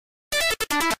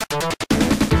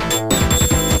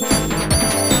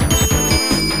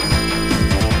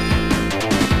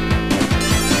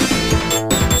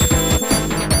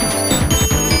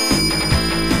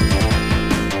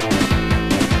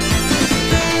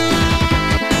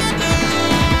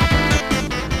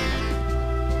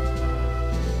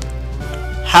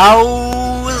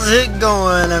How's it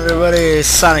going, everybody?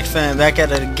 Sonic fan back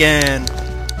at it again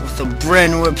with a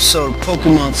brand new episode of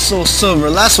Pokemon SoulSiiver.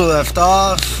 Last we left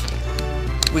off,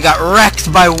 we got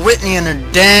wrecked by Whitney and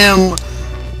her damn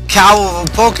cow of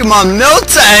a Pokemon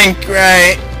Miltank,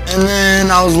 right? And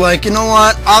then I was like, you know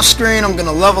what? Off screen, I'm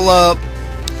gonna level up,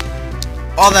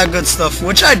 all that good stuff,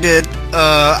 which I did.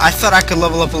 I thought I could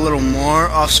level up a little more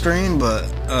off screen, but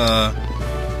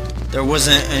there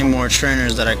wasn't any more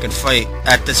trainers that I could fight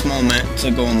at this moment to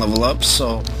go and level up.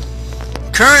 So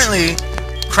currently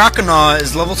Croconaw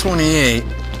is level 28,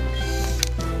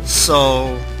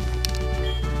 so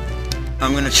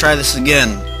I'm gonna try this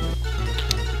again,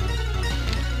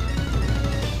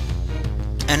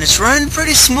 and it's running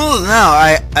pretty smooth now.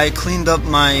 I cleaned up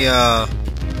my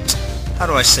how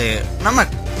do I say it, not my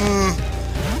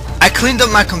I cleaned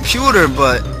up my computer,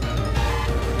 but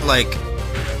like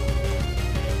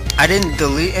I didn't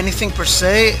delete anything per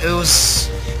se. It's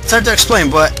hard to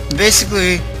explain, but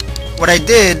basically what I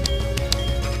did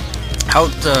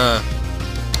helped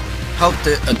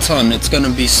it a ton. It's gonna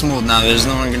be smooth now. There's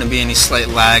no gonna be any slight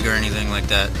lag or anything like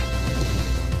that,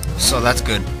 so that's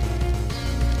good.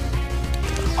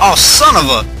 Oh, son of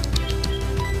a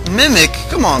Mimic,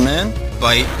 come on, man.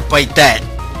 Bite that.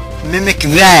 Mimic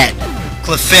that.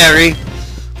 Clefairy.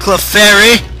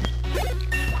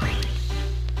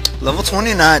 Level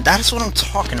 29, that's what I'm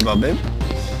talking about, babe.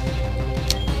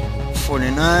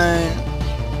 49.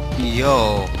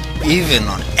 Yo, even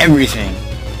on everything.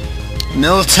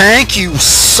 Miltank, you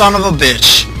son of a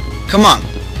bitch. Come on.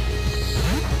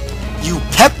 You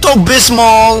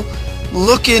Pepto-Bismol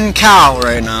looking cow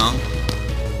right now.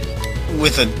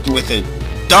 With a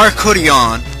dark hoodie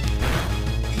on.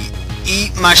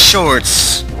 Eat my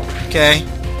shorts. Okay?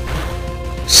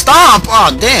 Stomp!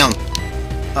 Oh, damn.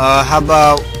 How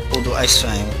about we'll do Ice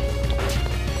Fang.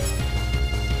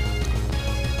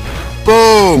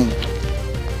 Boom!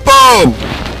 Boom!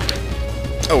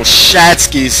 Oh,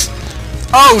 Shatskis.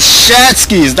 Oh,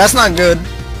 Shatskis! That's not good.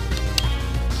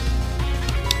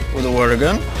 With a water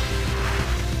gun.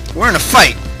 We're in a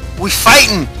fight. We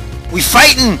fighting! We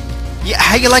fighting! Yeah,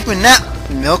 how you like me now?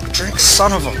 Milk drink,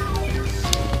 son of a...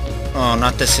 Oh,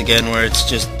 not this again where it's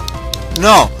just...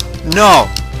 No! No!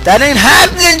 That ain't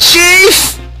happening, Chief!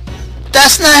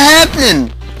 That's not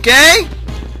happening, okay?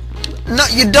 No,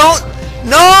 you don't.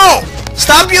 No!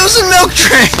 Stop using milk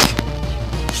drink.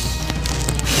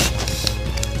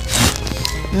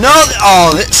 No.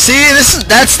 Oh, see,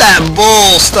 that's that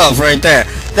bull stuff right there.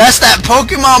 That's that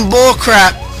Pokemon bull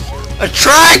crap.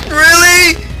 Attract,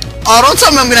 really? Oh, don't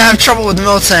tell me I'm gonna have trouble with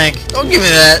Miltank. Don't give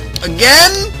me that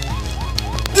again.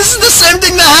 This is the same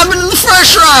thing that happened in the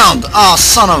first round. Oh,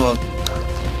 son of a...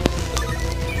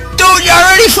 Dude, you're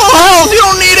already full health. You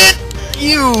don't need it.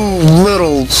 You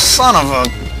little son of a...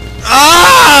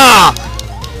 Ah!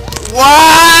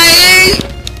 Why?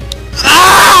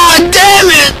 Ah! Damn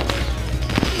it!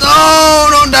 No!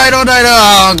 Don't die! Don't die!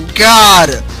 Oh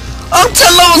God! I'm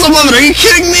 10 levels above it. Are you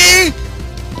kidding me?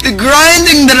 The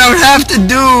grinding that I would have to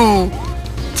do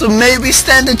to maybe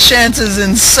stand a chance is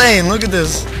insane. Look at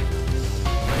this.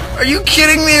 Are you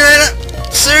kidding me right now?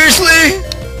 Seriously?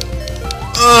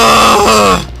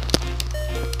 Ugh.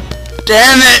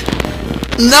 Damn it!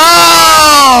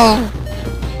 No!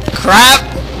 Crap!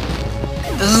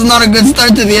 This is not a good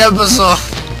start to the episode.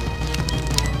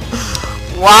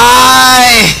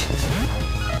 Why?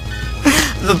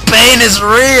 The pain is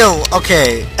real.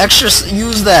 Okay, extra.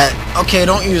 Use that. Okay,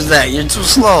 don't use that. You're too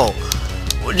slow.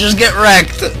 We'll just get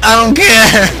wrecked. I don't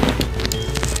care.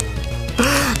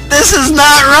 This is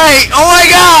not right. Oh my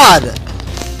God!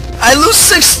 I lose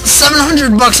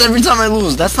 $700 every time I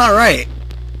lose. That's not right.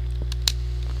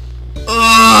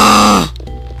 Ugh.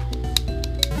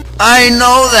 I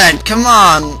know that. Come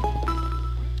on.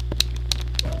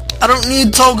 I don't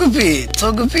need Togepi.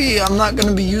 Togepi, I'm not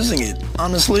gonna be using it,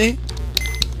 honestly.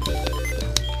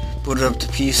 Put it up to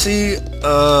PC.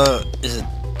 Is it?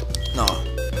 No.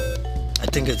 I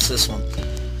think it's this one.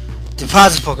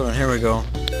 Deposit Pokemon. Here we go.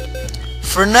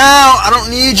 For now, I don't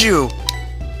need you.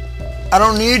 I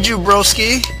don't need you,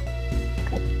 broski.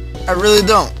 I really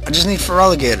don't. I just need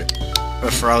Feraligatr. Or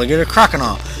Feraligatr,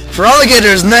 Croconaw.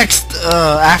 Feraligatr is next,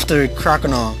 after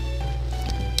Croconaw.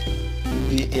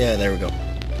 Yeah, there we go.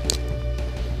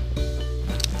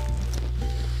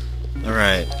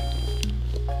 Alright.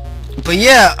 But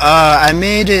yeah, I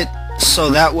made it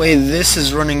so that way this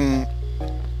is running,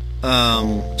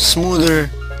 smoother.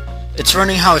 It's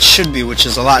running how it should be, which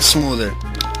is a lot smoother.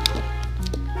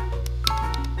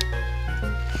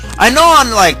 I know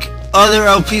on, like, other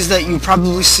LPs that you've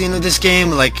probably seen of this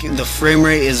game, like, the frame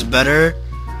rate is better.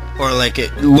 or like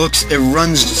it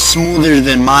runs smoother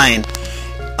than mine.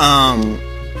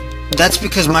 That's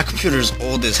because my computer is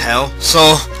old as hell.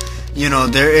 So, you know,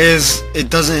 it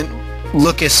doesn't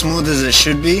look as smooth as it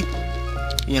should be.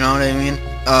 You know what I mean?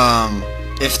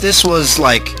 If this was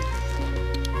like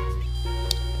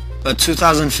a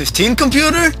 2015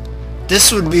 computer,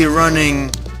 this would be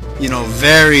running, you know,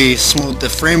 very smooth. The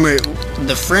frame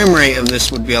rate of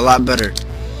this would be a lot better.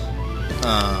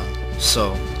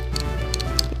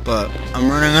 But I'm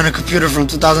running on a computer from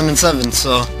 2007,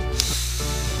 so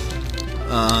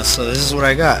this is what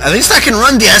I got. At least I can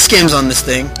run DS games on this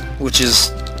thing, which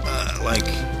is like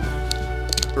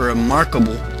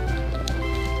remarkable.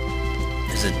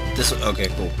 Is it this? Okay,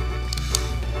 cool.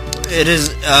 It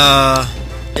is.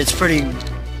 It's pretty.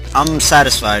 I'm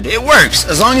satisfied. It works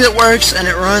as long as it works and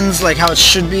it runs like how it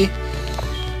should be.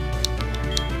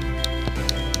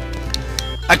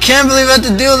 I can't believe I have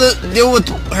to deal with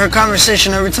her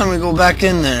conversation every time we go back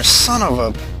in there. Son of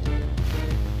a...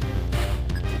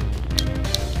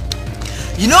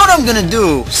 You know what I'm gonna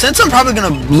do? Since I'm probably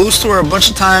gonna lose to her a bunch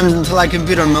of times until I can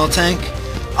beat her Miltank,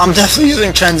 I'm definitely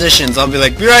using transitions. I'll be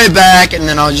like, be right back, and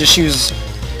then I'll just use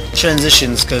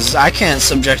transitions, because I can't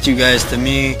subject you guys to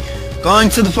me going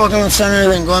to the Pokemon Center,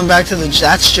 then going back to the...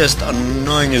 That's just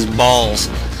annoying as balls.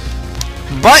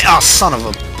 But... Oh, son of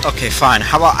a... Okay, fine.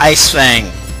 How about Ice Fang?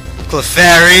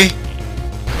 Clefairy.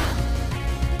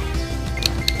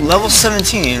 Level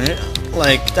 17.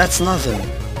 Like, that's nothing.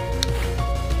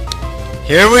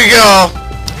 Here we go.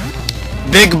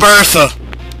 Big Bertha.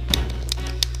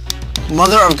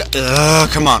 Mother of God.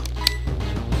 Come on.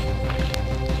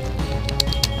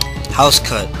 House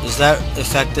Cut. Is that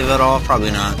effective at all?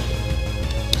 Probably not.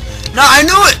 No, I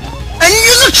knew it! And you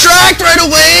use a track right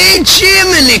away!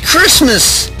 Jiminy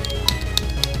Christmas!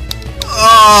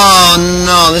 Oh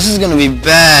no, this is gonna be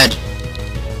bad.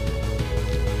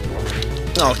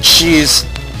 Oh jeez.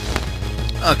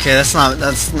 Okay, that's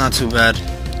not too bad.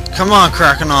 Come on,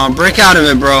 Crocodile, break out of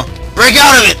it, bro. Break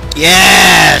out of it!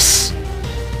 Yes!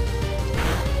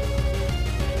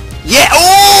 Yeah!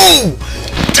 Oh!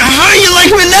 How do you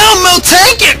like me now,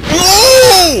 Miltank it?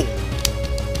 Oh!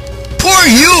 Poor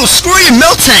you! Screw your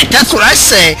Miltank! That's what I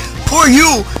say! Poor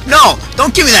you! No!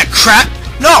 Don't give me that crap!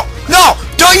 No! No!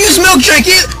 Don't use milk drink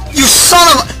either! You son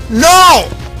of a... No!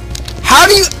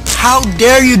 How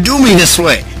dare you do me this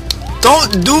way?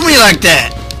 Don't do me like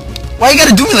that! Why you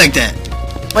gotta do me like that?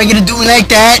 Why you gonna do me like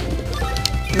that?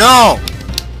 No!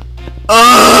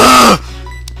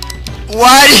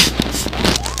 Why?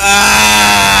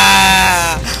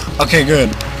 Okay,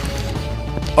 good.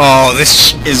 Oh,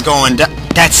 this is going down.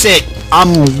 That's it.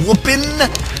 I'm whooping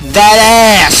that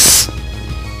ass.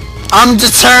 I'm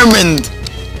determined.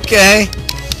 Okay?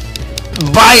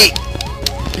 Bite.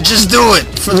 Just do it.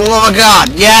 For the love of God.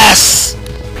 Yes.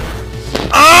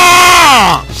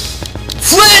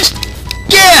 Flinch.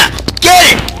 Yeah. Get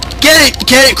it. Get it.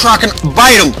 Get it, Crocodile.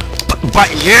 Bite him.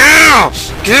 Bite. Yeah.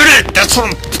 Get it. That's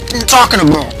what I'm talking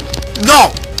about.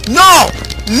 No. No.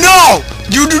 No.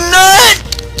 You do not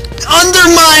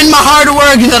undermine my hard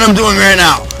work that I'm doing right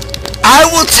now. I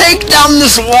will take down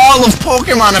this wall of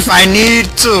Pokemon if I need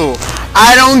to.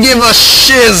 I don't give a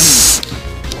shiz.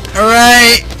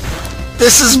 Alright?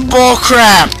 This is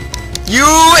bullcrap. You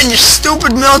and your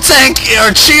stupid Miltank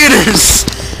are cheaters.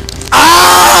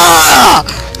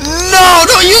 No,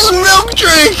 don't use a milk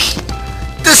drink.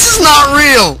 This is not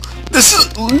real. This is...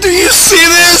 Do you see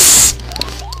this?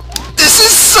 This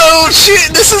is so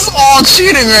cheat. This is all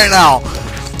cheating right now.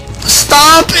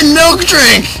 Stop and milk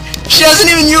drink. She hasn't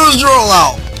even used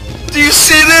rollout. Do you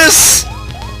see this?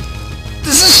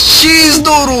 This is cheese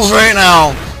doodles right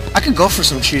now. I could go for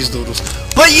some cheese doodles.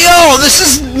 But yo, this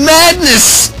is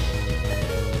madness.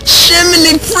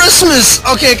 Jiminy Christmas.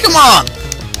 Okay, come on.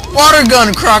 Water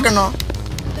gun, Crocodile.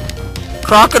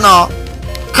 Crocodile.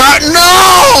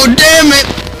 No! Damn it.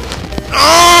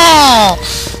 Oh!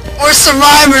 We're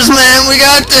survivors, man. We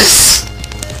got this.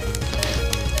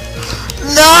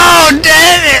 No!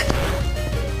 Damn it!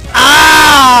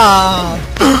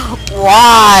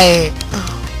 Why?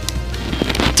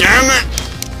 Damn it!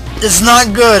 It's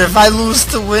not good. If I lose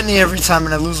to Whitney every time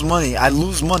and I lose money,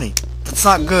 That's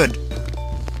not good.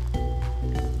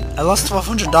 I lost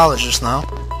 $1,200 just now.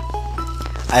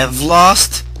 I have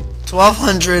lost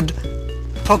 1,200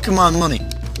 Pokemon money.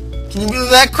 Can you believe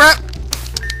that crap?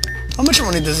 How much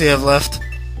money does he have left?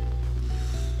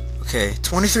 Okay,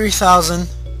 23,000.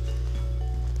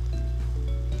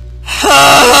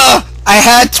 I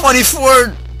had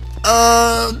 24,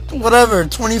 whatever,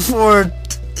 24,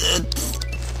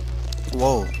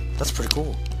 whoa, that's pretty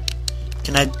cool.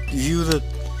 Can I view the,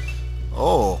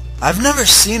 Oh, I've never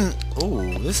seen... Oh,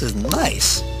 this is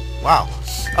nice. Wow.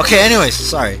 Okay, anyways,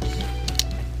 sorry.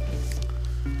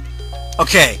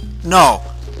 Okay, no.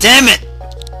 Damn it!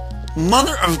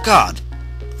 Mother of God.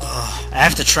 Ugh, I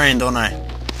have to train, don't I?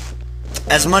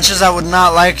 As much as I would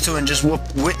not like to and just whoop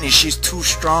Whitney, she's too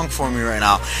strong for me right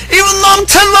now. Even though I'm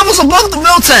 10 levels above the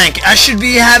Miltank, I should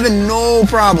be having no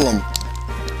problem.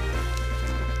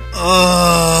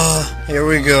 Here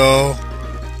we go.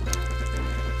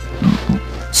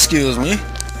 Excuse me.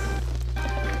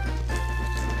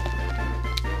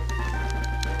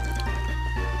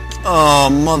 Oh,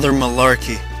 mother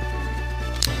malarkey.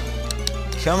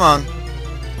 Come on.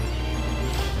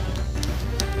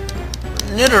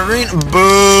 Nidorina.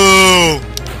 Boo!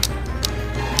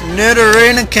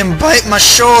 Nidorina can bite my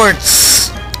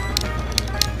shorts.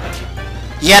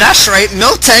 Yeah, that's right.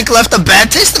 Miltank left a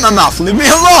bad taste in my mouth. Leave me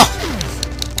alone.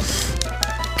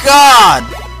 God.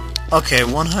 Okay,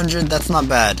 100. That's not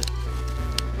bad.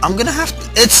 I'm gonna have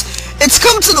to. It's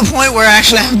come to the point where I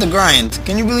actually have to grind.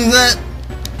 Can you believe that?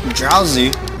 I'm drowsy.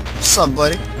 What's up,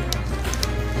 buddy?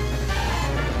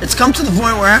 It's come to the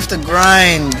point where I have to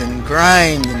grind and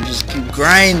grind and just keep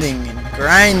grinding and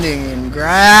grinding and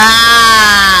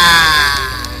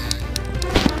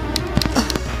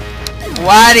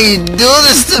Why do you do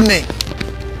this to me?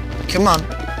 Come on.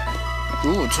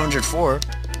 Ooh, 204.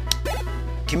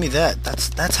 Give me that.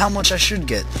 That's how much I should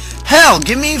get. Hell,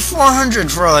 give me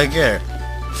 400 for all I care.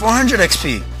 400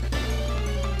 XP.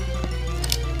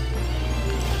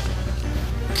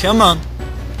 Come on.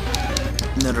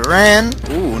 Nidoran.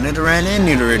 Ooh, Nidoran and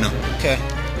Nidorina. Okay.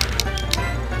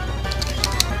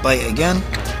 Bite again.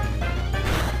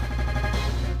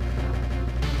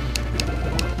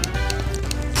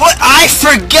 I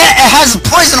forget it has a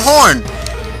poison horn!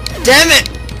 Damn it!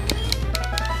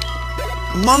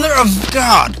 Mother of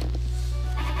God!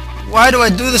 Why do I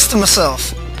do this to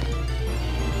myself?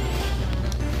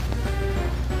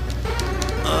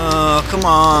 Come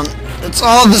on. It's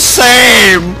all the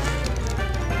same!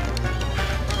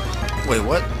 Wait,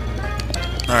 what?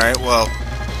 Alright, well.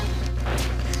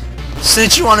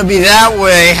 Since you want to be that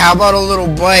way, how about a little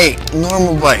bite?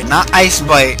 Normal bite, not ice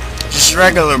bite. Just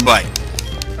regular bite.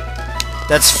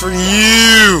 That's for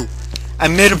you! I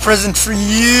made a present for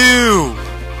you!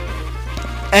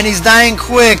 And he's dying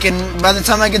quick, and by the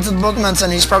time I get to the Pokemon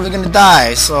Center, he's probably gonna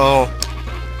die, so...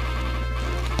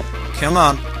 Come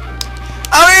on.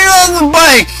 I don't even have the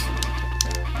bike!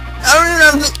 I don't even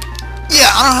have the... Yeah,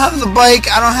 I don't have the bike,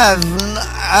 I don't have...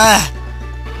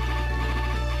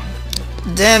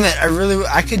 Damn it,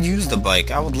 I could use the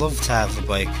bike. I would love to have the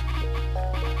bike.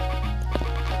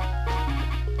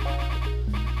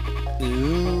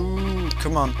 Ooh,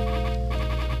 come on.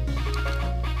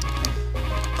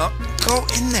 Oh, go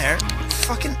in there.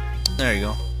 Fucking... There you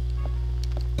go.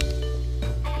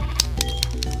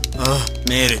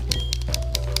 Made it.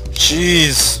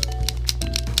 Jeez.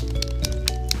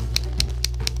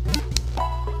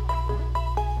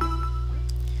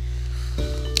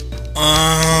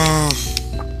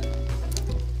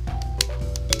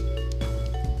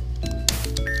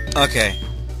 Okay.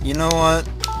 You know what?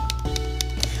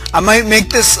 I might make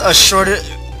this a shorter,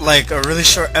 like a really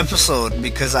short episode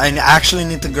because I actually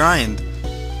need to grind.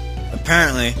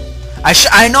 Apparently,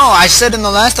 I know I said in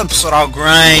the last episode I'll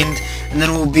grind and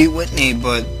then we'll beat Whitney,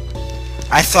 but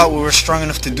I thought we were strong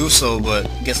enough to do so, but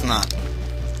guess not.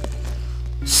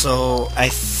 So I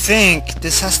think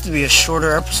this has to be a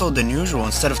shorter episode than usual.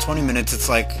 Instead of 20 minutes, it's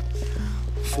like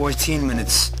 14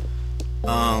 minutes.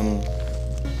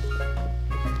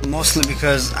 Mostly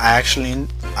because I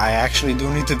actually do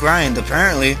need to grind,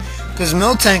 apparently, because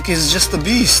Miltank is just a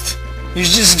beast.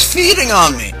 He's just feeding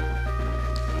on me.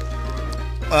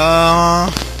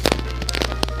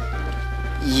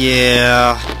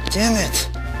 Yeah. Damn it.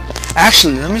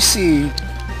 Actually, let me see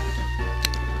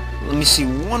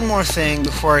one more thing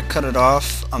before I cut it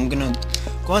off. I'm gonna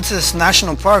go into this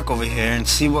national park over here and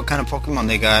see what kind of Pokemon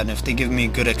they got, and if they give me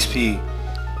good XP,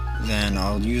 then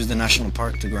I'll use the national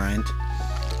park to grind.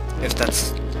 If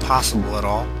that's possible at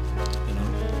all, you know.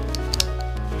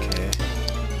 Okay.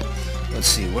 Let's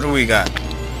see, what do we got?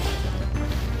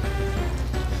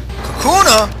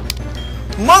 Kakuna?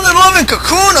 Mother-loving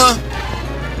Kakuna?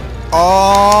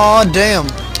 Aw, damn.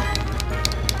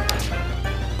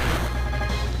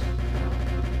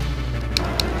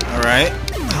 Alright.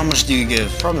 How much do you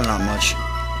give? Probably not much.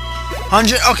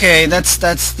 100? Okay, that's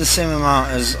the same amount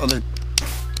as other...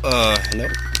 hello?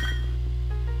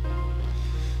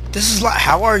 This is like,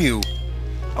 how are you?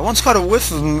 I once caught a whiff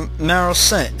of marrow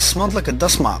scent. It smelled like a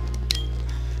dust mop.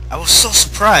 I was so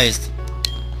surprised.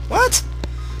 What?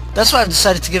 That's why I've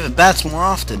decided to give it baths more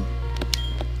often.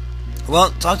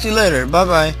 Well, talk to you later.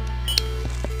 Bye-bye.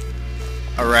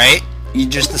 Alright. You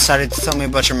just decided to tell me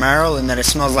about your marrow and that it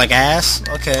smells like ass?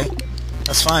 Okay.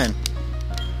 That's fine.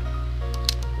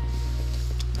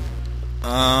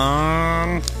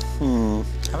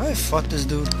 Have I fought this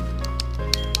dude?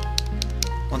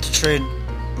 Want to trade?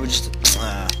 We just...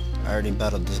 I already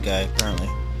battled this guy, apparently.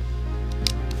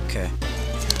 Okay.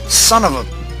 Son of a...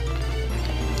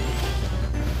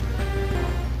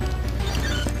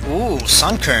 Ooh,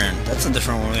 Sunkern. That's a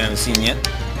different one we haven't seen yet.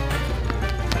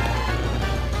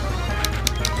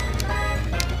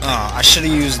 Oh, I should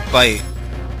have used Bite.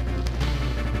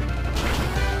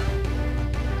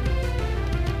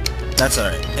 That's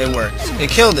alright. It worked. It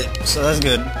killed it, so that's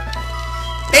good.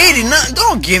 89!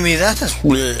 Don't give me that. That's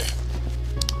weird.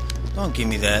 Don't give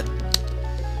me that.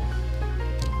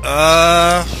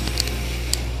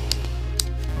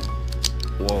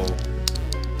 Whoa.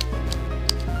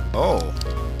 Oh.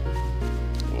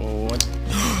 What?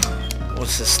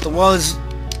 What's this? The wall is...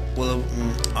 Well,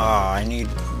 I need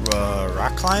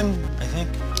rock climb, I think.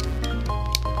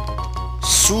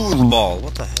 Soul ball.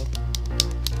 What the hell?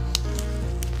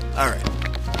 Alright.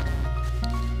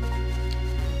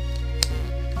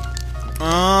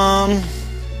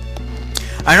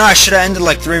 I know I should have ended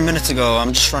like 3 minutes ago.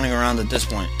 I'm just running around at this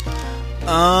point.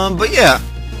 But yeah.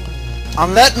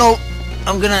 On that note,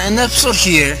 I'm gonna end the episode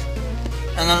here.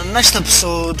 And on the next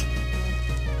episode,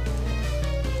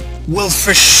 we'll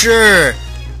for sure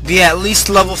be at least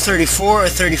level 34 or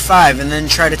 35 and then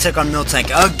try to take on Miltank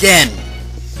again.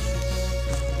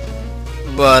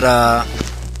 But,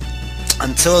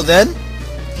 until then,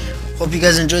 hope you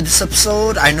guys enjoyed this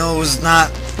episode. I know it was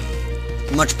not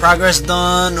much progress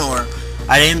done, or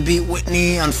I didn't beat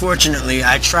Whitney, unfortunately.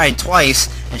 I tried twice,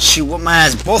 and she whooped my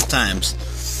ass both times.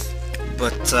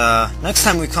 But, next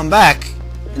time we come back,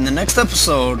 in the next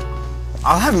episode,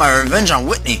 I'll have my revenge on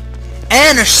Whitney.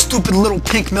 And her stupid little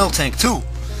pink Miltank, too.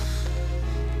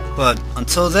 But,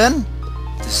 until then,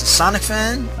 this is Sonic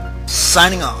Fan,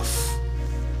 signing off.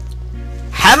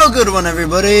 Have a good one,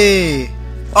 everybody!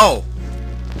 Oh,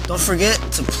 don't forget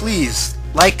to please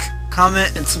like,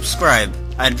 comment, and subscribe.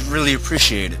 I'd really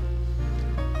appreciate it.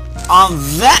 On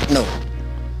that note,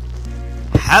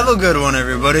 have a good one,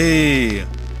 everybody!